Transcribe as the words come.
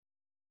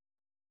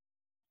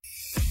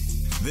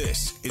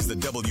This is the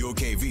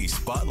WOKV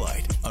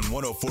Spotlight on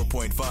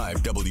 104.5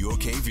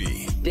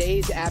 WOKV.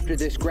 Days after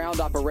this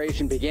ground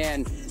operation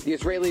began, the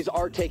Israelis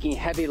are taking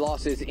heavy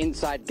losses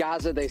inside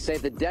Gaza. They say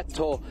the death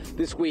toll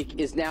this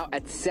week is now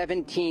at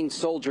 17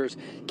 soldiers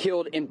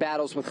killed in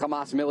battles with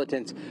Hamas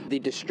militants. The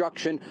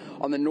destruction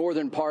on the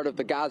northern part of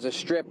the Gaza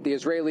Strip, the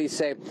Israelis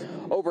say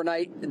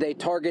overnight they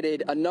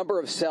targeted a number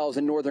of cells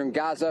in northern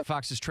Gaza.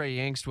 Fox's Trey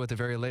Yingst with the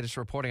very latest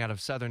reporting out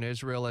of southern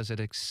Israel as it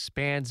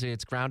expands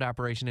its ground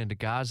operation into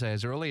Gaza.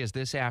 As early as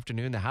this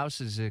afternoon, the House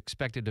is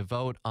expected to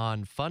vote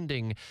on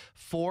funding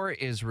for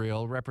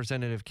Israel.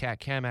 Representative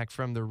Cammack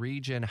from the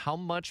region, how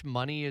much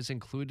money is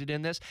included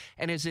in this?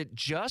 And is it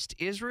just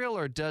Israel,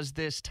 or does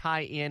this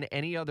tie in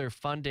any other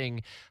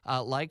funding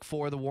like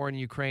for the war in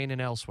Ukraine and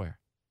elsewhere?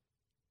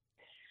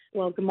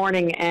 Well, good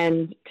morning.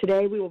 And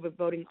today we will be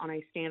voting on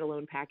a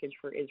standalone package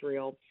for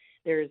Israel.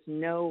 There is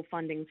no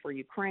funding for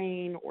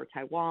Ukraine or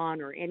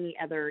Taiwan or any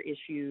other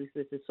issues.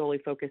 This is solely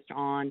focused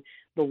on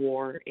the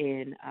war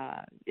in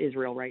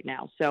Israel right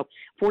now. So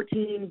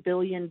 $14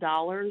 billion,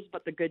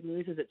 but the good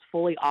news is it's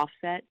fully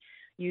offset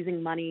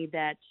using money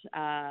that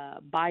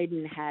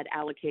Biden had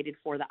allocated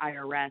for the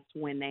IRS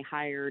when they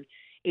hired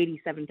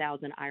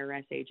 87,000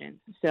 IRS agents.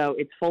 So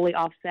it's fully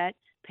offset,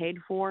 paid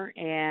for,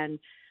 and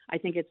I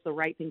think it's the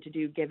right thing to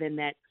do given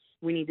that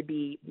we need to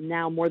be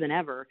now more than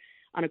ever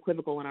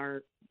unequivocal in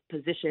our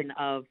position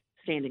of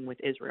standing with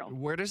Israel.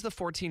 Where does the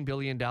 $14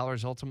 billion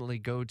ultimately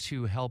go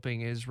to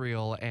helping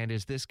Israel? And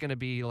is this going to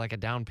be like a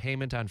down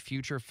payment on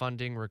future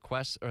funding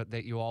requests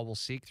that you all will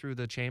seek through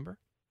the chamber?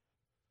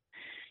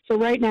 So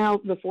right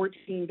now, the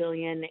 $14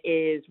 billion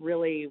is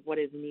really what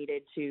is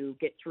needed to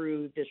get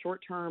through the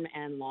short term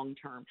and long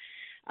term.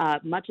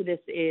 Much of this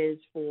is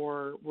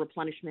for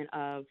replenishment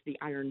of the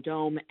Iron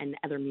Dome and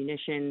other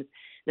munitions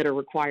that are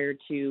required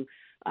to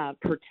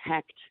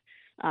protect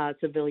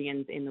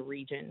civilians in the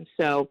region.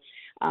 So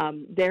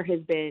there has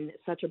been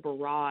such a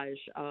barrage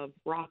of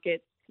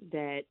rockets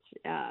that,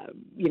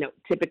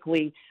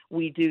 typically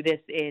we do this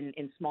in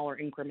smaller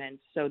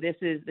increments. So this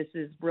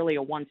is really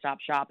a one-stop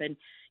shop. And,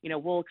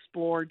 we'll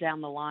explore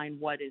down the line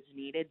what is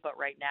needed. But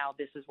right now,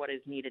 this is what is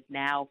needed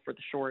now for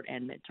the short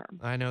and midterm.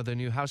 I know the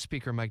new House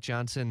Speaker, Mike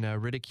Johnson,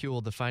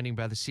 ridiculed the finding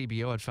by the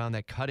CBO. It found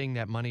that cutting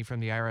that money from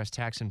the IRS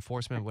tax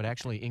enforcement would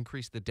actually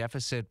increase the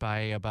deficit by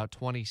about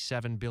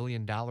 $27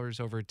 billion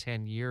over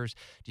 10 years.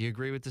 Do you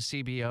agree with the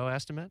CBO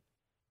estimate?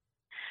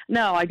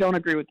 No, I don't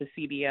agree with the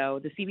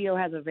CBO. The CBO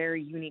has a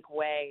very unique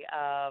way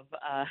of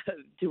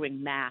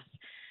doing math.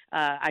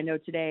 I know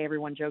today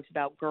everyone jokes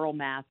about girl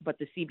math, but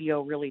the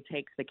CBO really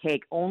takes the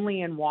cake.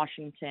 Only in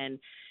Washington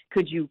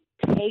could you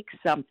take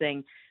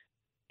something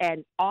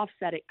and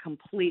offset it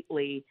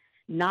completely,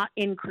 not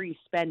increase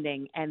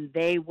spending, and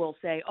they will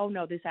say, oh,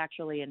 no, this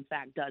actually, in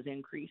fact, does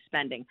increase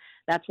spending.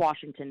 That's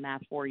Washington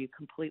math for you,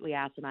 completely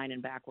asinine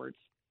and backwards.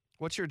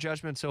 What's your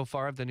judgment so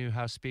far of the new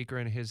House Speaker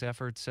and his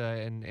efforts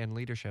and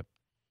leadership?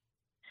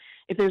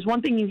 If there's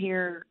one thing you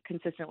hear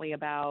consistently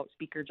about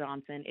Speaker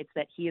Johnson, it's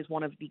that he is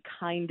one of the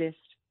kindest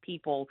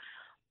people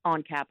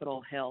on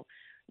Capitol Hill.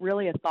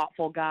 Really a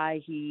thoughtful guy.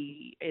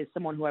 He is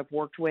someone who I've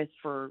worked with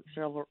for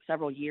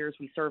several years.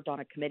 We served on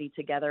a committee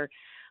together,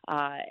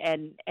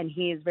 and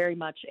he is very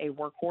much a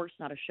workhorse,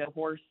 not a show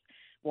horse.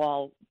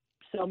 While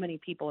so many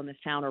people in this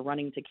town are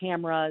running to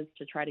cameras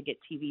to try to get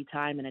TV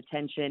time and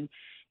attention,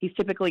 he's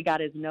typically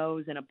got his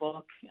nose in a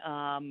book,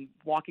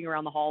 walking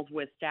around the halls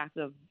with stacks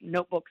of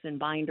notebooks and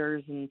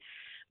binders, and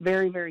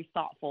very, very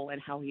thoughtful in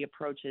how he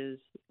approaches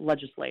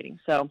legislating.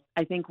 So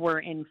I think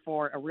we're in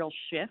for a real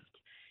shift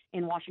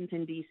in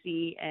Washington,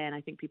 D.C., and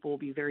I think people will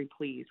be very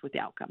pleased with the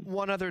outcome.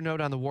 One other note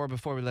on the war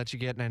before we let you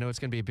get, and I know it's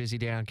going to be a busy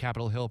day on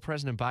Capitol Hill.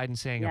 President Biden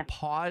saying a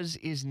pause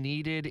is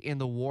needed in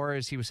the war.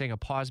 As he was saying, a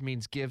pause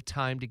means give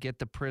time to get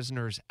the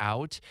prisoners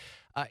out.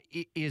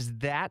 Is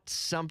that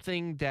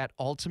something that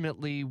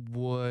ultimately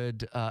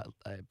would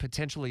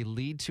potentially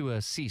lead to a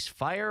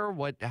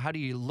ceasefire? How do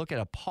you look at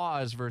a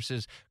pause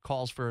versus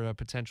calls for a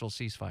potential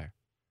ceasefire?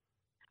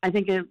 I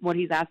think what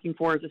he's asking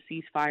for is a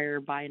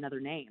ceasefire by another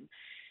name.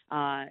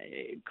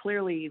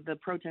 Clearly, the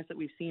protests that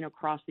we've seen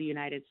across the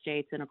United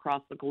States and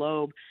across the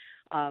globe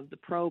of the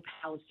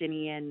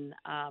pro-Palestinian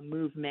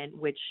movement,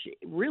 which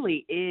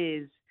really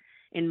is,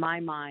 in my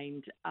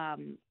mind,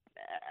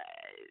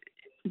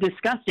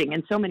 disgusting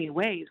in so many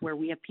ways, where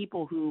we have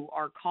people who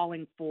are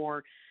calling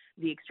for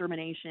the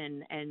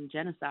extermination and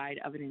genocide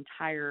of an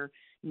entire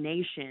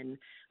nation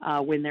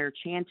when they're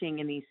chanting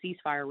in these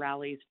ceasefire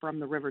rallies from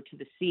the river to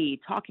the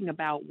sea, talking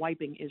about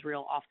wiping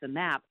Israel off the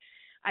map.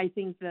 I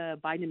think the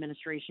Biden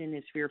administration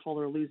is fearful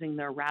they're losing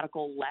their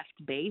radical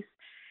left base,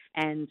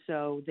 and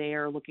so they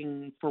are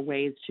looking for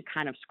ways to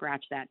kind of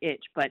scratch that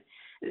itch. But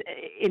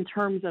in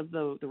terms of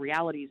the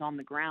realities on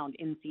the ground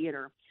in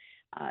theater,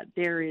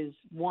 there is,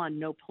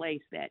 no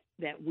place that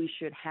we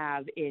should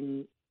have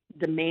in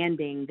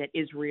demanding that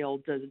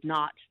Israel does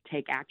not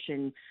take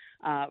action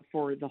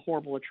for the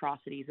horrible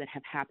atrocities that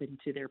have happened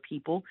to their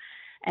people.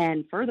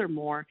 And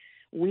furthermore,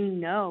 We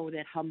know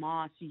that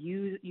Hamas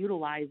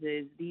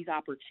utilizes these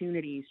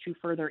opportunities to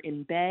further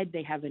embed.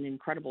 They have an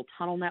incredible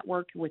tunnel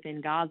network within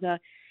Gaza,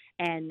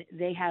 and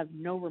they have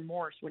no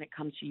remorse when it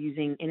comes to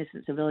using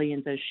innocent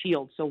civilians as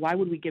shields. So why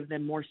would we give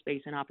them more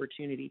space and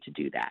opportunity to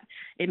do that?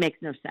 It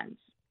makes no sense.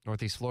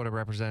 Northeast Florida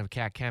Representative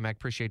Kat Cammack,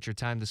 appreciate your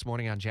time this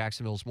morning on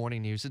Jacksonville's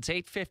Morning News. It's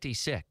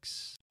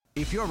 8:56.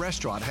 If your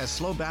restaurant has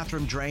slow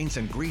bathroom drains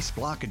and grease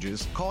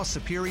blockages, call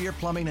Superior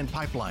Plumbing and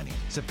Pipelining.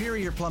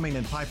 Superior Plumbing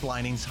and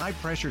Pipelining's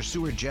high-pressure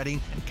sewer jetting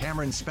and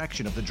camera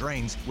inspection of the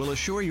drains will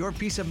assure your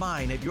peace of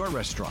mind at your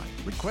restaurant.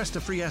 Request a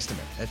free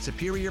estimate at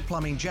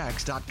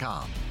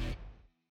SuperiorPlumbingJacks.com.